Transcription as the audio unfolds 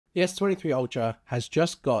The S23 Ultra has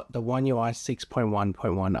just got the One UI 6.1.1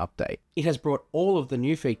 update. It has brought all of the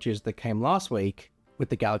new features that came last week with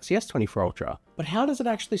the Galaxy S24 Ultra. But how does it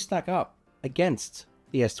actually stack up against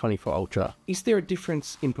the S24 Ultra? Is there a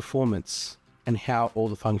difference in performance and how all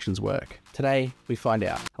the functions work? Today, we find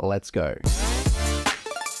out. Let's go.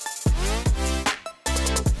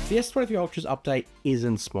 The S23 Ultra's update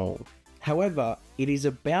isn't small. However, it is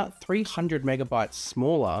about 300 megabytes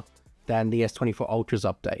smaller than the S24 Ultra's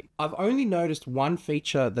update. I've only noticed one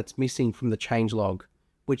feature that's missing from the changelog,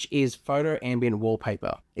 which is photo ambient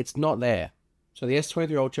wallpaper. It's not there. So the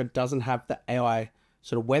S23 Ultra doesn't have the AI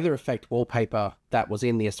sort of weather effect wallpaper that was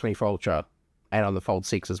in the S24 Ultra and on the Fold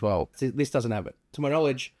 6 as well. This doesn't have it. To my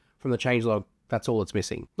knowledge, from the changelog, that's all it's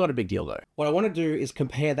missing. Not a big deal though. What I want to do is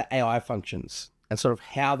compare the AI functions and sort of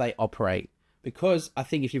how they operate, because I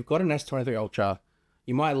think if you've got an S23 Ultra,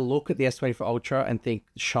 you might look at the S24 Ultra and think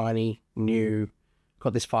shiny, new,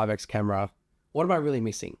 got this 5x camera. What am I really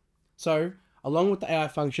missing? So along with the AI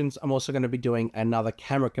functions, I'm also going to be doing another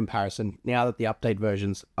camera comparison now that the update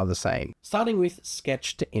versions are the same. Starting with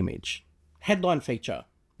sketch to image. Headline feature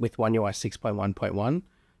with One UI 6.1.1,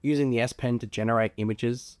 using the S Pen to generate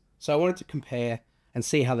images. So I wanted to compare and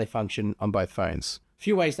see how they function on both phones.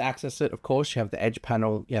 Few ways to access it, of course. You have the Edge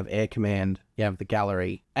panel, you have Air Command, you have the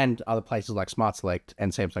gallery, and other places like Smart Select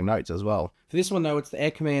and Samsung Notes as well. For this one though, it's the Air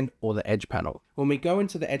Command or the Edge panel. When we go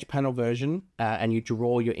into the Edge panel version and you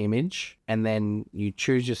draw your image and then you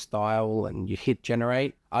choose your style and you hit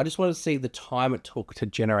generate, I just want to see the time it took to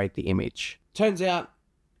generate the image. Turns out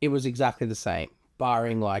it was exactly the same,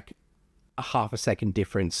 barring like a half a second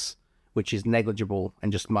difference, which is negligible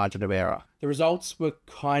and just margin of error. The results were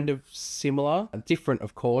kind of similar, different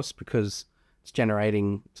of course, because it's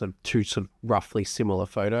generating sort of two sort of roughly similar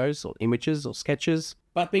photos or images or sketches,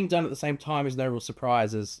 but being done at the same time is no real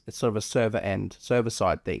surprise, as it's sort of a server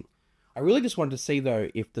side thing. I really just wanted to see though,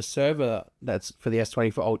 if the server that's for the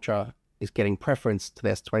S24 Ultra is getting preference to the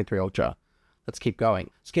S23 Ultra. Let's keep going.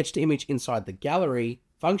 Sketch to image inside the gallery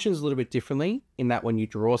functions a little bit differently in that when you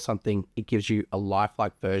draw something, it gives you a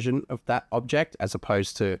lifelike version of that object as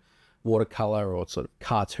opposed to watercolor or sort of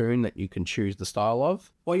cartoon that you can choose the style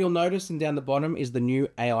of. What you'll notice down the bottom is the new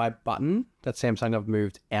AI button that Samsung have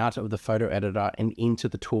moved out of the photo editor and into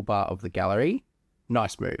the toolbar of the gallery.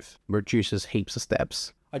 Nice move. Reduces heaps of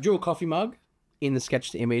steps. I drew a coffee mug in the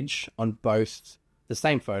sketch to image on both the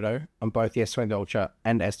same photo on both the S23 Ultra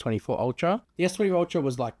and S24 Ultra. The S24 Ultra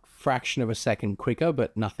was like fraction of a second quicker,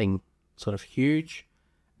 but nothing sort of huge.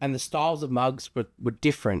 And the styles of mugs were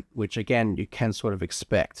different, which again, you can sort of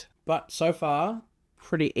expect. But so far,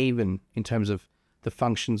 pretty even in terms of the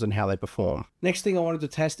functions and how they perform. Next thing I wanted to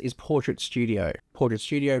test is Portrait Studio. Portrait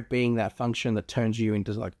Studio being that function that turns you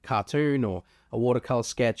into like a cartoon or a watercolor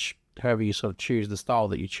sketch, however you sort of choose the style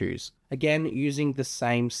that you choose. Again, using the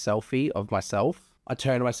same selfie of myself, I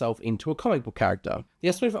turned myself into a comic book character. The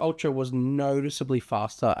S24 Ultra was noticeably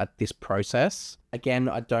faster at this process. Again,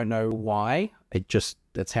 I don't know why.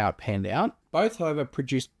 That's how it panned out. Both, however,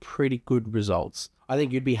 produced pretty good results. I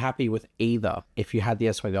think you'd be happy with either. If you had the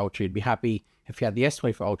S23 Ultra, you'd be happy. If you had the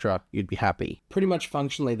S24 Ultra, you'd be happy. Pretty much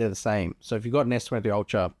functionally, they're the same. So if you've got an S23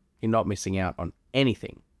 Ultra, you're not missing out on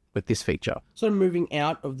anything with this feature. Sort of moving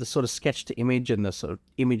out of the sort of sketch to image and the sort of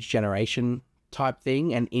image generation type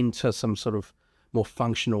thing and into some sort of more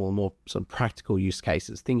functional and more sort of practical use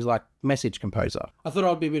cases. Things like Message Composer. I thought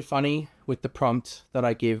I'd be a bit funny with the prompt that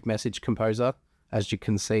I give Message Composer, as you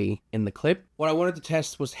can see in the clip. What I wanted to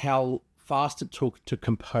test was how fast it took to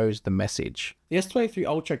compose the message. The S23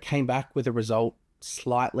 Ultra came back with a result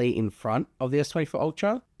slightly in front of the S24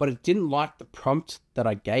 Ultra, but it didn't like the prompt that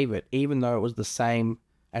I gave it, even though it was the same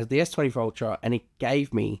as the S24 Ultra, and it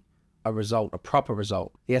gave me a result, a proper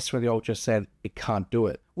result. The S23 Ultra said it can't do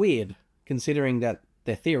it. Weird, considering that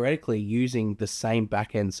they're theoretically using the same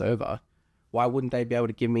backend server. Why wouldn't they be able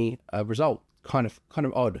to give me a result? Kind of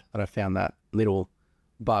odd that I found that little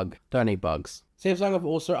bug. Don't need bugs. Samsung have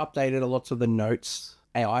also updated a lot of the Notes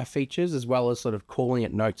AI features, as well as sort of calling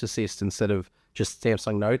it Notes Assist instead of just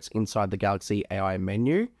Samsung Notes inside the Galaxy AI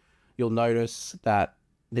menu. You'll notice that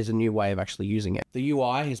there's a new way of actually using it. The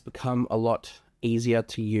UI has become a lot easier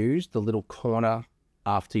to use. The little corner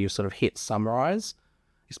after you sort of hit summarize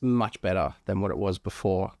is much better than what it was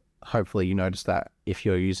before. Hopefully you notice that if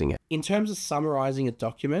you're using it. In terms of summarizing a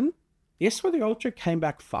document, the S23 Ultra came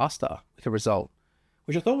back faster with a result,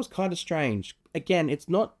 which I thought was kind of strange. Again, it's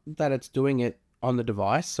not that it's doing it on the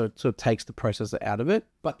device, so it sort of takes the processor out of it,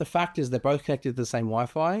 but the fact is they're both connected to the same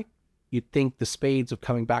Wi-Fi. You'd think the speeds of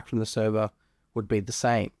coming back from the server would be the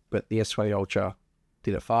same, but the S23 Ultra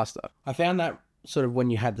did it faster. I found that sort of when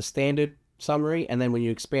you had the standard summary, and then when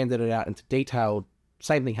you expanded it out into detailed,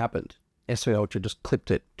 same thing happened. S23 Ultra just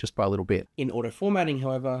clipped it just by a little bit. In auto formatting,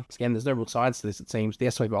 however, again, there's no real science to this, it seems. The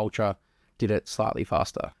S24 Ultra did it slightly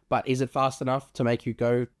faster. But is it fast enough to make you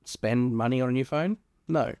go spend money on a new phone?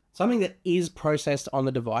 No. Something that is processed on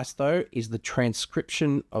the device, though, is the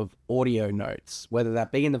transcription of audio notes, whether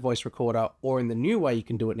that be in the voice recorder or in the new way you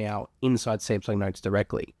can do it now inside Samsung Notes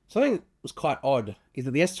directly. Something that was quite odd is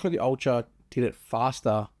that the S23 Ultra did it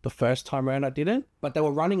faster the first time around I did it, but they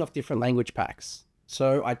were running off different language packs.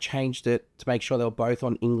 So I changed it to make sure they were both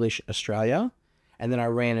on English Australia, and then I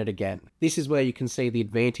ran it again. This is where you can see the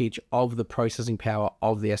advantage of the processing power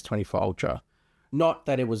of the S24 Ultra. Not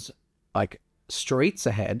that it was like streets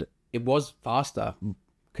ahead, it was faster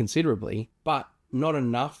considerably, but not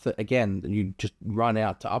enough that, again, you just run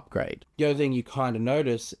out to upgrade. The other thing you kind of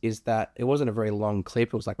notice is that it wasn't a very long clip,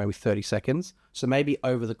 it was like maybe 30 seconds. So maybe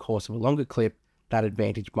over the course of a longer clip, that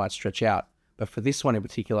advantage might stretch out. But for this one in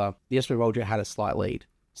particular, the S23 Ultra had a slight lead,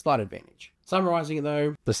 slight advantage. Summarizing it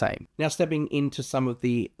though, the same. Now stepping into some of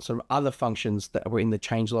the sort of other functions that were in the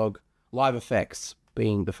changelog, live effects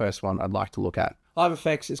being the first one I'd like to look at. Live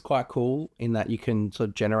effects is quite cool in that you can sort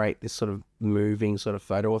of generate this sort of moving sort of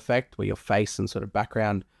photo effect where your face and sort of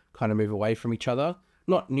background kind of move away from each other.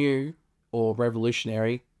 Not new or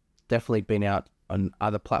revolutionary, definitely been out on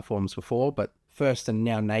other platforms before, but first and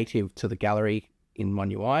now native to the gallery in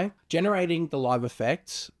oneui. Generating the live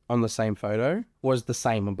effects on the same photo was the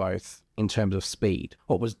same on both in terms of speed.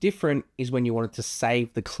 What was different is when you wanted to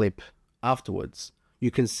save the clip afterwards.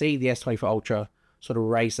 You can see the S24 Ultra sort of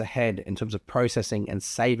race ahead in terms of processing and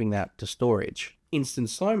saving that to storage.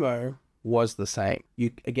 Instant slow-mo was the same.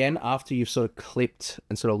 You, again, after you've sort of clipped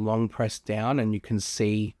and sort of long pressed down and you can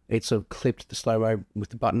see it sort of clipped the slow-mo with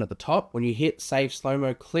the button at the top. When you hit save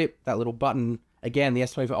slow-mo clip, that little button, again, the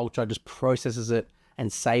S24 Ultra just processes it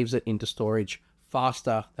and saves it into storage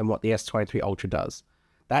faster than what the S23 Ultra does.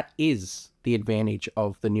 That is the advantage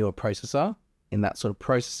of the newer processor in that sort of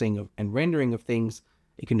processing of, and rendering of things.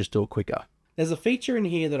 You can just do it quicker. There's a feature in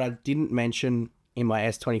here that I didn't mention in my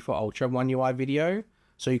S24 Ultra oneui video,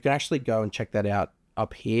 so you can actually go and check that out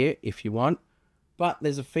up here if you want. But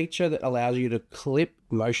there's a feature that allows you to clip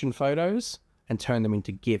motion photos and turn them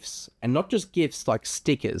into GIFs, and not just GIFs like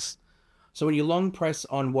stickers. So when you long press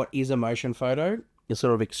on what is a motion photo, you'll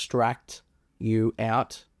sort of extract you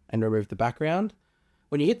out and remove the background.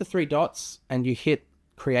 When you hit the three dots and you hit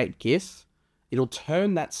create GIF, it'll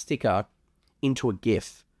turn that sticker into a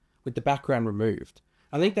GIF with the background removed.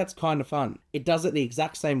 I think that's kind of fun. It does it the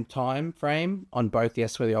exact same time frame on both the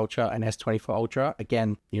S23 Ultra and S24 Ultra.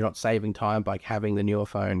 Again, you're not saving time by having the newer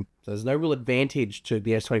phone. So there's no real advantage to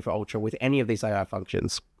the S24 Ultra with any of these AI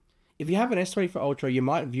functions. If you have an S24 Ultra, you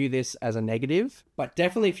might view this as a negative, but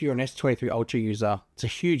definitely if you're an S23 Ultra user, it's a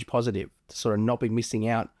huge positive to sort of not be missing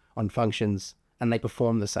out on functions and they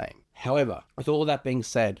perform the same. However, with all that being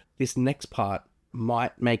said, this next part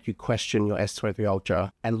might make you question your S23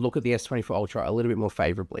 Ultra and look at the S24 Ultra a little bit more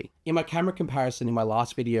favorably. In my camera comparison in my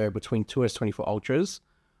last video between two S24 Ultras,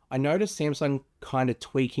 I noticed Samsung kind of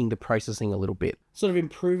tweaking the processing a little bit, sort of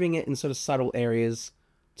improving it in sort of subtle areas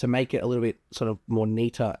to make it a little bit sort of more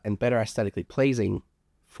neater and better aesthetically pleasing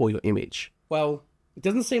for your image. Well, it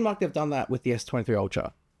doesn't seem like they've done that with the S23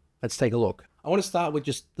 Ultra. Let's take a look. I want to start with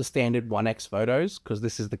just the standard 1x photos because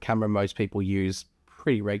this is the camera most people use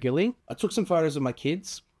pretty regularly. I took some photos of my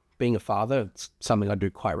kids. Being a father, it's something I do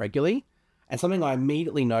quite regularly. And something I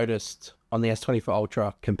immediately noticed on the S24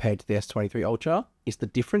 Ultra compared to the S23 Ultra is the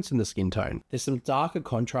difference in the skin tone. There's some darker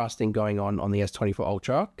contrasting going on the S24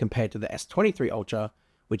 Ultra compared to the S23 Ultra,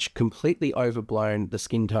 which completely overblown the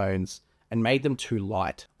skin tones and made them too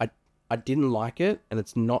light. I didn't like it, and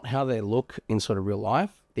it's not how they look in sort of real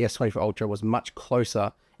life. The S24 Ultra was much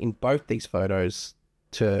closer in both these photos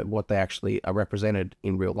to what they actually are represented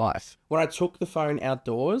in real life. When I took the phone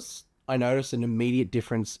outdoors, I noticed an immediate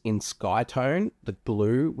difference in sky tone. The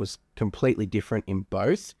blue was completely different in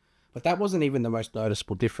both, but that wasn't even the most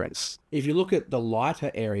noticeable difference. If you look at the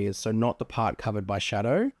lighter areas, so not the part covered by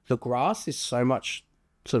shadow, the grass is so much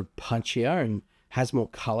sort of punchier and has more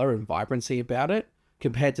color and vibrancy about it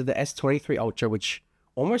compared to the S23 Ultra, which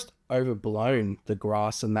almost overblown the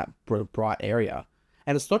grass in that bright area.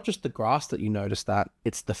 And it's not just the grass that you notice that,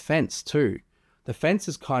 it's the fence too. The fence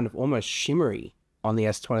is kind of almost shimmery on the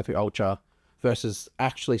S23 Ultra versus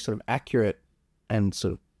actually sort of accurate and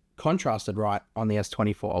sort of contrasted right on the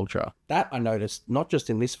S24 Ultra. That I noticed not just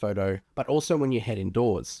in this photo, but also when you head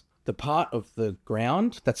indoors. The part of the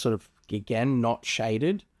ground that's sort of, again, not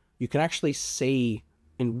shaded, you can actually see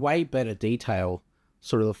in way better detail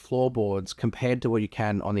sort of the floorboards compared to what you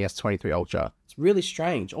can on the S23 Ultra. It's really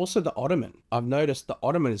strange. Also the ottoman. I've noticed the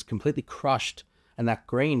ottoman is completely crushed and that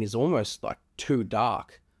green is almost like too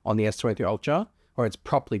dark on the S23 Ultra, or it's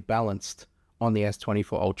properly balanced on the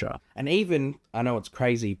S24 Ultra. And even, I know it's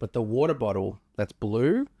crazy, but the water bottle that's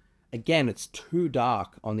blue, again, it's too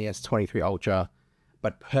dark on the S23 Ultra,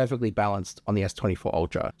 but perfectly balanced on the S24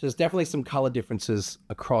 Ultra. So there's definitely some color differences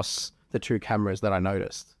across the two cameras that I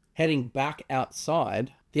noticed. Heading back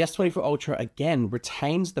outside, the S24 Ultra again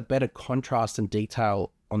retains the better contrast and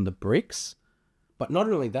detail on the bricks, but not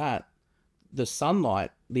only that, the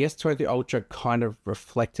sunlight, the S23 Ultra kind of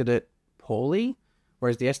reflected it poorly,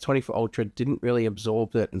 whereas the S24 Ultra didn't really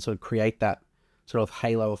absorb it and sort of create that sort of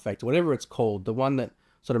halo effect, whatever it's called, the one that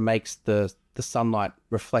sort of makes the sunlight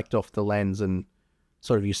reflect off the lens and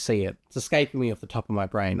sort of you see it. It's escaping me off the top of my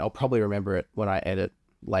brain. I'll probably remember it when I edit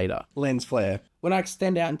later. Lens flare. When I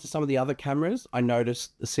extend out into some of the other cameras, I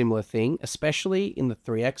noticed a similar thing, especially in the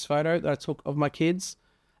 3X photo that I took of my kids.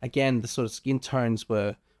 Again, the sort of skin tones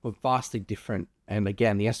were vastly different. And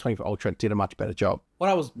again, the S24 Ultra did a much better job. What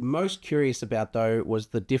I was most curious about though was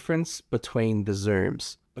the difference between the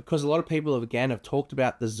zooms. Because a lot of people have talked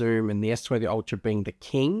about the zoom and the S23 Ultra being the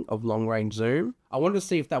king of long range zoom. I wanted to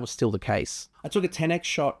see if that was still the case. I took a 10X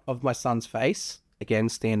shot of my son's face, again,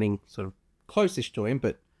 standing sort of closest to him,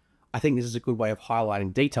 but I think this is a good way of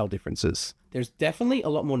highlighting detail differences. There's definitely a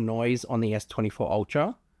lot more noise on the S24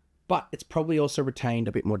 Ultra, but it's probably also retained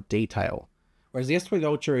a bit more detail. Whereas the S23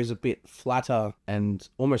 Ultra is a bit flatter and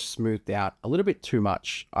almost smoothed out a little bit too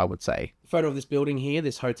much, I would say. Photo of this building here,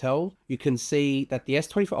 this hotel, you can see that the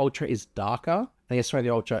S24 Ultra is darker and the S23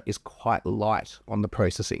 Ultra is quite light on the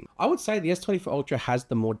processing. I would say the S24 Ultra has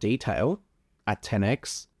the more detail at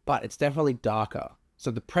 10X, but it's definitely darker. So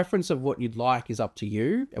the preference of what you'd like is up to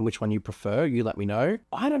you, and which one you prefer, you let me know.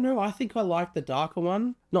 I don't know, I think I like the darker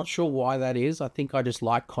one. Not sure why that is. I think I just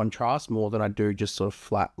like contrast more than I do just sort of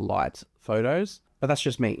flat light photos, but that's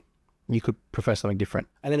just me. You could prefer something different.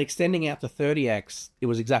 And then extending out to 30X, it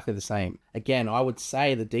was exactly the same. Again, I would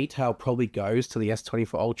say the detail probably goes to the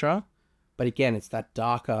S24 Ultra, but again, it's that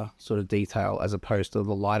darker sort of detail as opposed to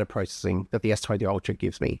the lighter processing that the S23 Ultra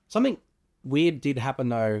gives me. Something weird did happen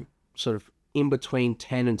though, sort of in between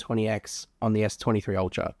 10 and 20X on the S23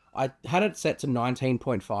 Ultra. I had it set to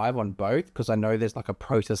 19.5 on both because I know there's like a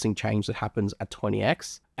processing change that happens at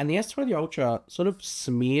 20X. And the S23 Ultra sort of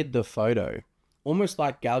smeared the photo, almost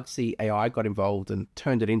like Galaxy AI got involved and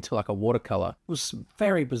turned it into like a watercolor. It was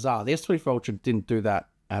very bizarre. The S23 Ultra didn't do that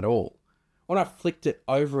at all. When I flicked it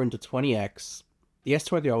over into 20X, the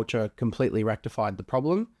S23 Ultra completely rectified the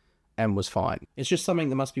problem and was fine. It's just something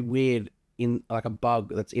that must be weird in like a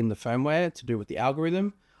bug that's in the firmware to do with the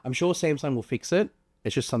algorithm. I'm sure Samsung will fix it.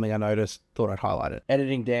 It's just something I noticed, thought I'd highlight it.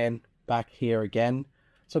 Editing Dan back here again.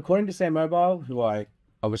 So according to Sam Mobile, who I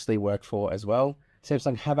obviously work for as well,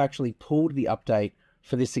 Samsung have actually pulled the update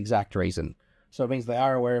for this exact reason. So it means they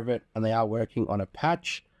are aware of it and they are working on a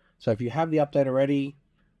patch. So if you have the update already,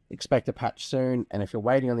 expect a patch soon. And if you're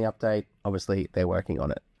waiting on the update, obviously they're working on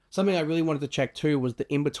it. Something I really wanted to check too was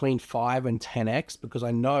the in between 5 and 10X, because I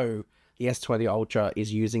know the S23 Ultra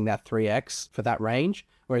is using that 3X for that range,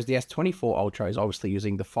 whereas the S24 Ultra is obviously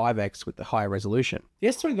using the 5X with the higher resolution. The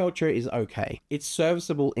S23 Ultra is okay. It's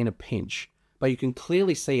serviceable in a pinch, but you can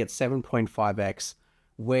clearly see at 7.5X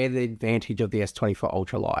where the advantage of the S24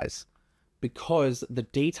 Ultra lies, because the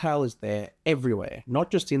detail is there everywhere,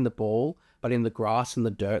 not just in the ball, but in the grass and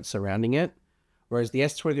the dirt surrounding it. Whereas the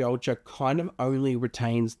S23 Ultra kind of only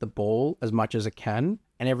retains the ball as much as it can,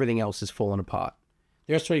 and everything else is fallen apart.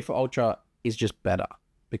 The S24 Ultra is just better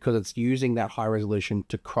because it's using that high resolution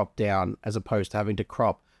to crop down as opposed to having to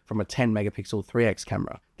crop from a 10 megapixel 3X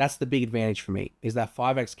camera. That's the big advantage for me, is that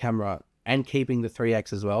 5X camera and keeping the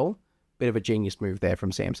 3X as well. Bit of a genius move there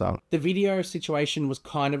from Samsung. The video situation was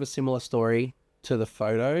kind of a similar story to the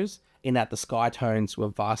photos in that the sky tones were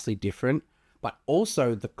vastly different, but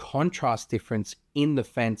also the contrast difference in the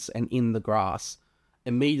fence and in the grass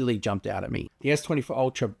immediately jumped out at me. The S24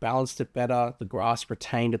 Ultra balanced it better, the grass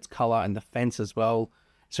retained its color and the fence as well,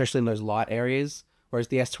 especially in those light areas, whereas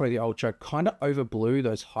the S23 Ultra kind of overblew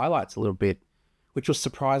those highlights a little bit, which was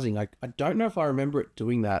surprising. I don't know if I remember it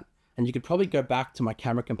doing that, and you could probably go back to my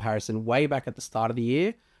camera comparison way back at the start of the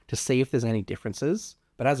year to see if there's any differences,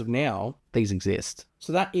 but as of now, these exist.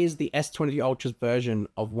 So that is the S23 Ultra's version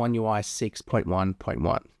of oneui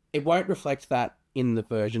 6.1.1. It won't reflect that in the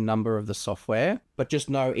version number of the software, but just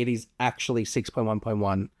know it is actually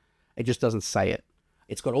 6.1.1. It just doesn't say it.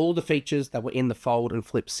 It's got all the features that were in the Fold and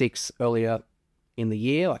Flip 6 earlier in the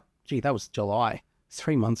year. Like, gee, that was July.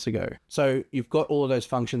 3 months ago. So you've got all of those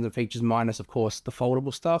functions and features minus, of course, the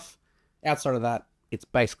foldable stuff. Outside of that, it's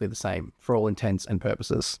basically the same for all intents and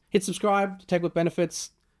purposes. Hit subscribe to take with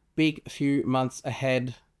benefits. Big few months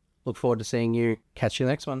ahead. Look forward to seeing you. Catch you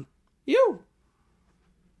next one. You!